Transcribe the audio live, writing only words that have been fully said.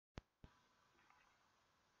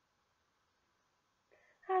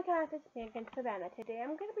Hi guys, it's me again, Savannah. Today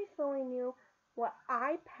I'm going to be showing you what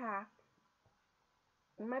I packed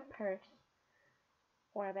in my purse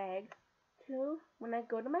or bag to when I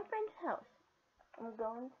go to my friend's house. I'm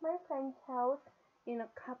going to my friend's house in a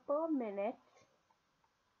couple of minutes.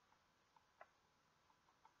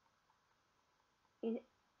 In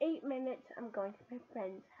 8 minutes, I'm going to my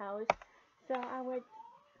friend's house. So I'm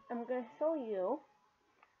going to show you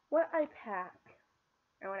what I pack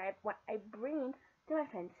and what I bring to my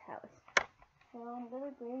friend's house. So I'm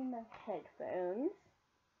going to bring my headphones,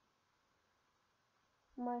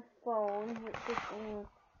 my phone, which is in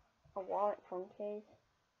a wallet phone case.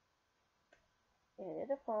 And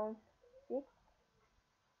there's a phone. See?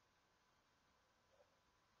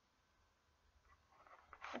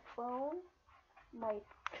 A phone, my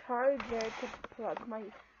charger to plug my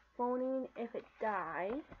phone in if it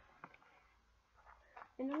dies.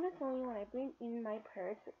 And I'm gonna show you what I bring in my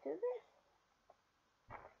purse, which is this.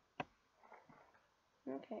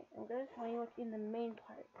 Okay, I'm gonna show you what's in the main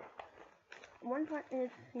part. One part is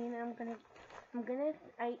scene. I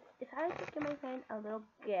decided to give my friend a little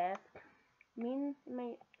gift. Me and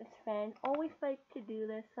my friend always like to do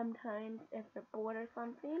this sometimes if they're bored or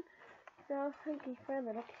something. So I gave her a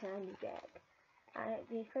little candy bag. I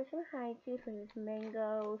gave her some high juice, which is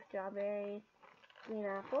mango, strawberry, green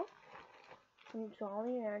apple, some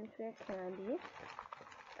Jolly Rancher candy,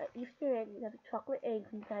 an Easter egg with chocolate eggs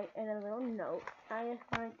inside, and a little note. I just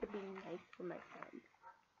wanted to be nice for my friend.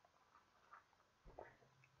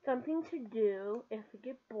 Something to do if we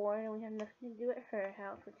get bored and we have nothing to do at her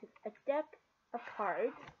house, which is a deck of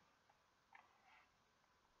cards,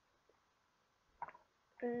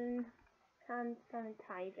 and hand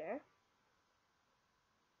sanitizer,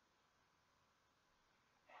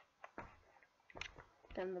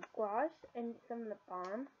 some lip gloss, and some lip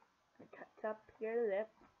balm to touch up your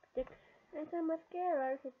lipstick, and some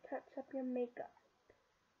mascara to touch up your makeup,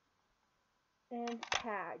 and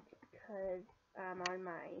tags because I'm on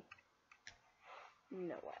my, you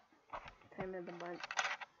know what, time of the month.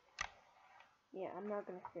 Yeah, I'm not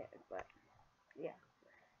gonna say it, but yeah.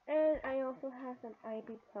 And I also have some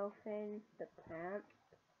ibuprofen, the cramp,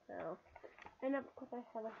 so, and of course I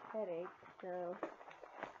have a headache, so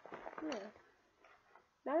yeah.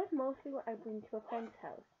 That is mostly what I bring to a friend's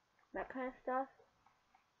house. That kind of stuff,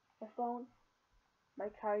 my phone, my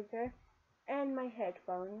charger, and my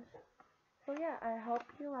headphones. So yeah, I hope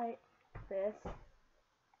you like this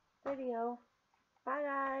video. Bye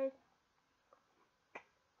guys!